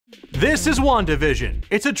This is WandaVision.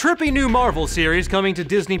 It's a trippy new Marvel series coming to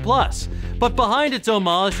Disney+. But behind its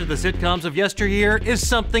homage to the sitcoms of yesteryear is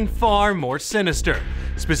something far more sinister.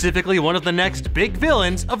 Specifically, one of the next big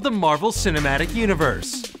villains of the Marvel Cinematic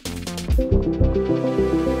Universe.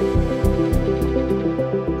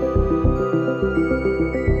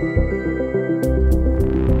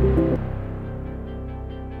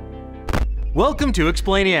 Welcome to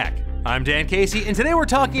Explainiac. I'm Dan Casey, and today we're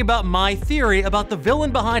talking about my theory about the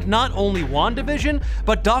villain behind not only WandaVision,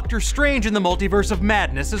 but Doctor Strange in the Multiverse of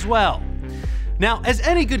Madness as well. Now, as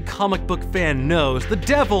any good comic book fan knows, the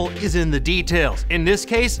devil is in the details. In this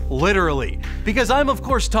case, literally. Because I'm of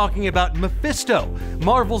course talking about Mephisto,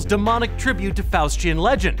 Marvel's demonic tribute to Faustian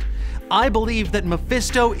legend. I believe that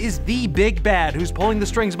Mephisto is the big bad who's pulling the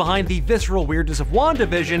strings behind the visceral weirdness of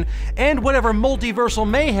WandaVision and whatever multiversal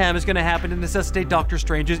mayhem is going to happen to necessitate Doctor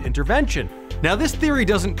Strange's intervention. Now, this theory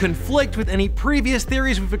doesn't conflict with any previous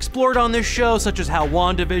theories we've explored on this show, such as how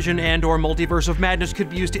WandaVision and/or Multiverse of Madness could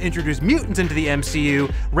be used to introduce mutants into the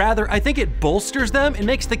MCU. Rather, I think it bolsters them and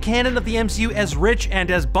makes the canon of the MCU as rich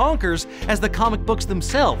and as bonkers as the comic books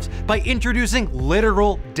themselves by introducing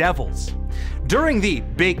literal devils. During the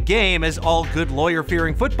big game, as all good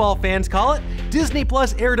lawyer-fearing football fans call it, Disney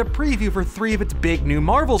Plus aired a preview for 3 of its big new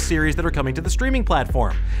Marvel series that are coming to the streaming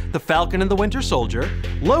platform: The Falcon and the Winter Soldier,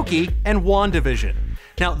 Loki, and WandaVision.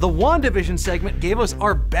 Now, the WandaVision segment gave us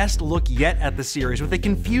our best look yet at the series, with a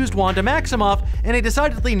confused Wanda Maximoff and a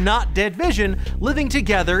decidedly not dead Vision living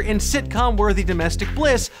together in sitcom-worthy domestic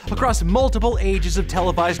bliss across multiple ages of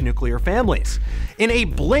televised nuclear families. In a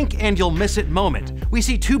blink and you'll miss it moment, we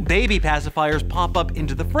see 2 baby pacifiers pop up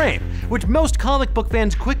into the frame, which most comic book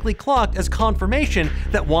fans quickly clocked as confirmation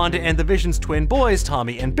that Wanda and the Vision's twin boys,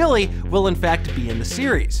 Tommy and Billy, will in fact be in the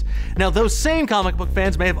series. Now, those same comic book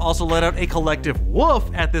fans may have also let out a collective woof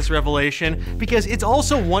at this revelation, because it's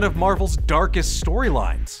also one of Marvel's darkest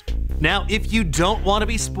storylines. Now, if you don't want to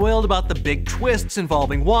be spoiled about the big twists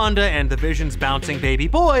involving Wanda and the Vision's bouncing baby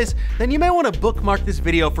boys, then you may want to bookmark this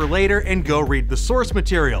video for later and go read the source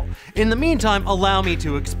material. In the meantime, allow me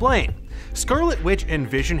to explain. Scarlet Witch and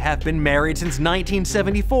Vision have been married since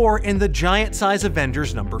 1974 in the giant-size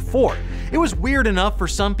Avengers #4. It was weird enough for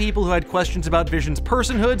some people who had questions about Vision's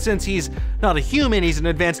personhood, since he's not a human, he's an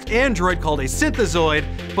advanced android called a synthezoid,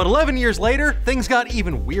 but 11 years later, things got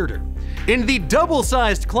even weirder. In the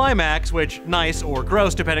double-sized climax, which nice or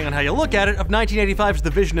gross depending on how you look at it, of 1985's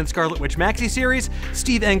The Vision and Scarlet Witch maxi series,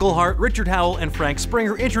 Steve Englehart, Richard Howell, and Frank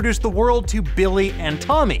Springer introduced the world to Billy and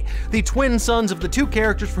Tommy, the twin sons of the 2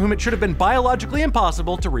 characters for whom it should have been biologically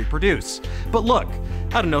impossible to reproduce. But look,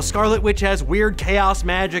 I don't know, Scarlet Witch has weird chaos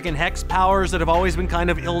magic and hex powers that have always been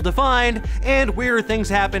kind of ill-defined, and weird things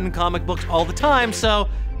happen in comic books all the time, so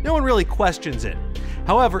no one really questions it.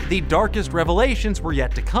 However, the darkest revelations were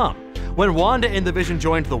yet to come. When Wanda and the Vision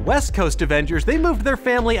joined the West Coast Avengers, they moved their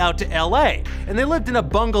family out to LA, and they lived in a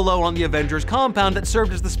bungalow on the Avengers compound that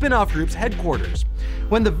served as the spin-off group's headquarters.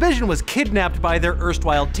 When the Vision was kidnapped by their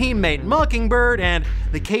erstwhile teammate Mockingbird and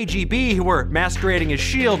the KGB, who were masquerading as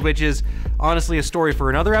S.H.I.E.L.D., which is honestly a story for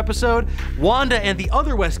another episode, Wanda and the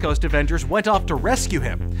other West Coast Avengers went off to rescue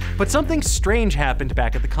him. But something strange happened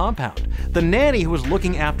back at the compound. The nanny who was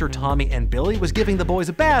looking after Tommy and Billy was giving the boys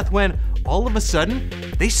a bath when, all of a sudden,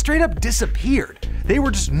 they straight up disappeared. They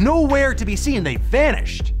were just nowhere to be seen, they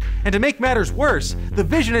vanished. And to make matters worse, the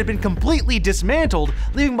Vision had been completely dismantled,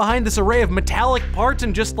 leaving behind this array of metallic parts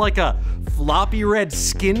and just like a floppy red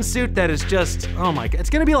skin suit that is just, oh my god, it's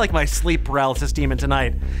gonna be like my sleep paralysis demon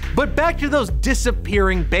tonight. But back to those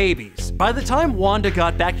disappearing babies. By the time Wanda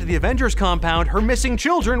got back to the Avengers compound, her missing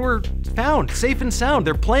children were found, safe and sound.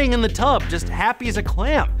 They're playing in the tub, just happy as a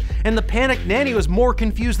clam. And the panicked nanny was more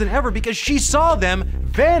confused than ever because she saw them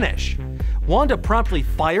vanish. Wanda promptly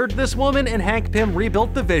fired this woman, and Hank Pym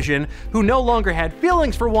rebuilt the Vision, who no longer had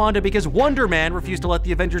feelings for Wanda because Wonder Man refused to let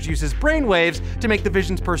the Avengers use his brainwaves to make the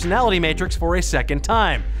Vision's personality matrix for a second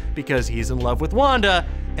time, because he's in love with Wanda,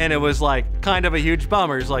 and it was like kind of a huge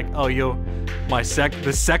bummer. He's like, oh,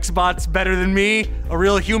 the sex bot's better than me? A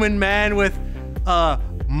real human man with a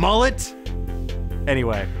mullet?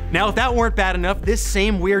 Anyway, now if that weren't bad enough, this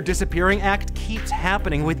same weird disappearing act keeps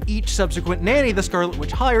happening with each subsequent nanny the Scarlet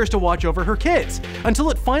Witch hires to watch over her kids,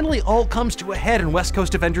 until it finally all comes to a head in West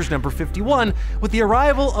Coast Avengers #51 with the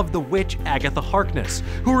arrival of the witch Agatha Harkness,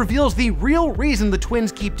 who reveals the real reason the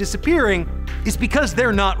twins keep disappearing is because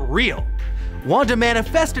they're not real. Wanda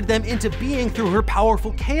manifested them into being through her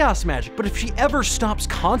powerful chaos magic, but if she ever stops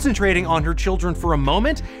concentrating on her children for a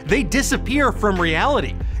moment, they disappear from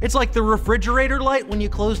reality. It's like the refrigerator light when you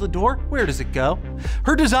close the door. Where does it go?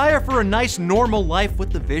 Her desire for a nice, normal life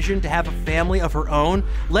with the vision to have a family of her own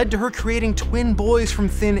led to her creating twin boys from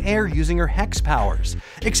thin air using her hex powers.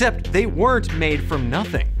 Except they weren't made from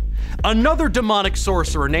nothing. Another demonic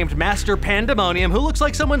sorcerer named Master Pandemonium, who looks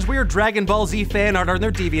like someone's weird Dragon Ball Z fan art on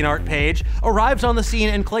their DeviantArt page, arrives on the scene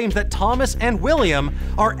and claims that Thomas and William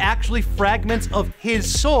are actually fragments of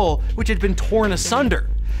his soul, which had been torn asunder.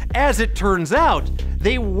 As it turns out,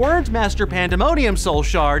 they weren't Master Pandemonium's soul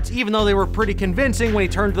shards, even though they were pretty convincing when he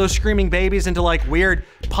turned those screaming babies into like weird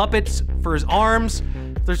puppets for his arms.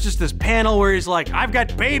 There's just this panel where he's like, I've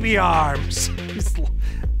got baby arms.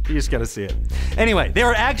 You just gotta see it. Anyway, they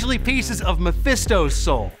were actually pieces of Mephisto's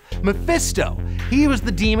soul. Mephisto, he was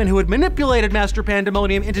the demon who had manipulated Master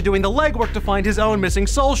Pandemonium into doing the legwork to find his own missing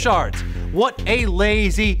soul shards. What a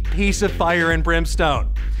lazy piece of fire and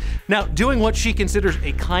brimstone. Now, doing what she considers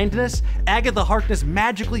a kindness, Agatha Harkness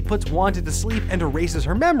magically puts Wanda to sleep and erases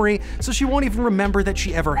her memory, so she won't even remember that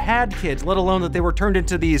she ever had kids, let alone that they were turned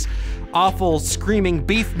into these awful, screaming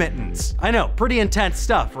beef mittens. I know, pretty intense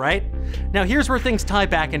stuff, right? Now here's where things tie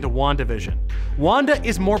back into WandaVision. Wanda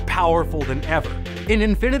is more powerful than ever. In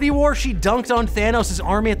Infinity War, she dunked on Thanos'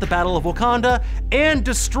 army at the Battle of Wakanda and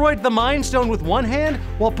destroyed the Mind Stone with one hand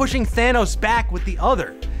while pushing Thanos back with the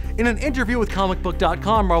other. In an interview with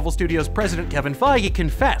comicbook.com, Marvel Studios president Kevin Feige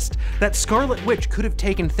confessed that Scarlet Witch could have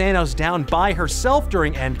taken Thanos down by herself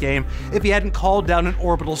during Endgame if he hadn't called down an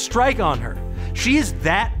orbital strike on her. She is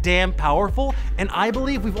that damn powerful, and I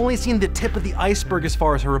believe we've only seen the tip of the iceberg as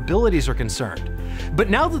far as her abilities are concerned. But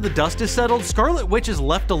now that the dust is settled, Scarlet Witch is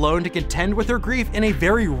left alone to contend with her grief in a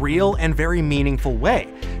very real and very meaningful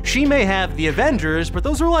way. She may have the Avengers, but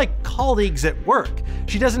those are like colleagues at work.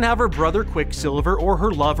 She doesn't have her brother Quicksilver or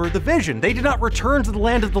her lover the Vision. They did not return to the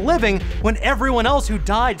land of the living when everyone else who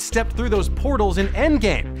died stepped through those portals in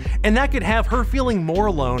Endgame, and that could have her feeling more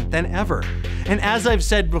alone than ever. And as I've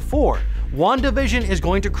said before, WandaVision is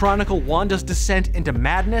going to chronicle Wanda's descent into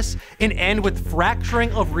madness and end with fracturing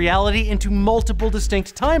of reality into multiple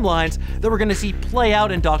distinct timelines that we're going to see play out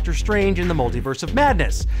in Doctor Strange in the Multiverse of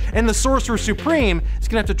Madness. And the Sorcerer Supreme is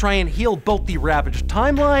going to have to try and heal both the ravaged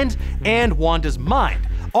timelines and Wanda's mind,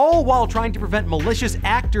 all while trying to prevent malicious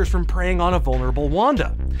actors from preying on a vulnerable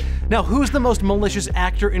Wanda. Now, who's the most malicious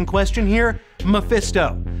actor in question here?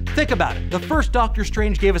 Mephisto. Think about it. The first Doctor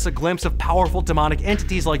Strange gave us a glimpse of powerful demonic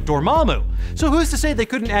entities like Dormammu, so who's to say they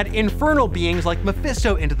couldn't add infernal beings like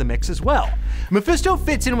Mephisto into the mix as well? Mephisto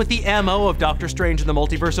fits in with the MO of Doctor Strange in the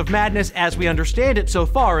Multiverse of Madness as we understand it so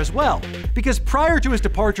far as well, because prior to his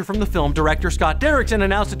departure from the film, director Scott Derrickson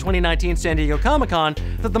announced at 2019 San Diego Comic-Con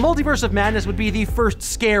that the Multiverse of Madness would be the first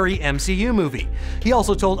scary MCU movie. He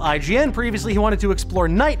also told IGN previously he wanted to explore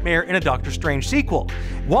Nightmare in a Doctor Strange sequel.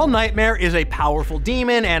 While Nightmare is a powerful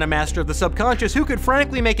demon and a master of the subconscious who could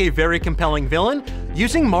frankly make a very compelling villain,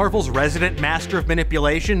 using Marvel's resident master of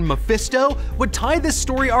manipulation, Mephisto, would tie this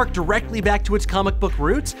story arc directly back to its comic book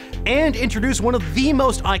roots and introduce one of the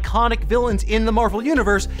most iconic villains in the Marvel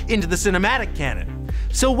Universe into the cinematic canon.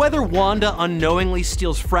 So whether Wanda unknowingly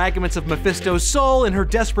steals fragments of Mephisto's soul in her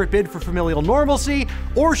desperate bid for familial normalcy,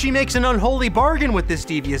 or she makes an unholy bargain with this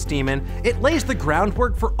devious demon, it lays the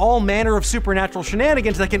groundwork for all manner of supernatural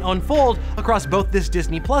shenanigans that can unfold across both this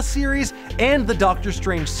Disney Plus series and the Doctor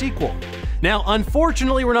Strange sequel. Now,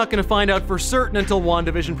 unfortunately, we're not going to find out for certain until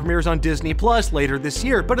WandaVision premieres on Disney Plus later this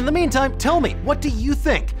year, but in the meantime, tell me, what do you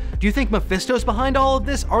think? Do you think Mephisto's behind all of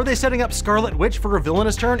this? Are they setting up Scarlet Witch for a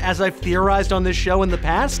villainous turn, as I've theorized on this show in the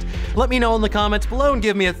past? Let me know in the comments below and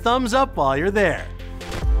give me a thumbs up while you're there.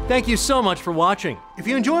 Thank you so much for watching. If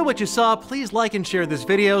you enjoy what you saw, please like and share this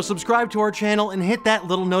video, subscribe to our channel, and hit that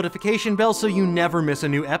little notification bell so you never miss a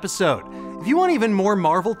new episode. If you want even more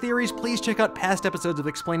Marvel theories, please check out past episodes of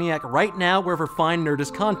Explainiac right now wherever fine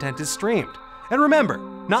Nerdist content is streamed. And remember,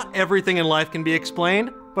 not everything in life can be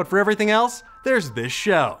explained, but for everything else, there's this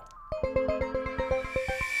show.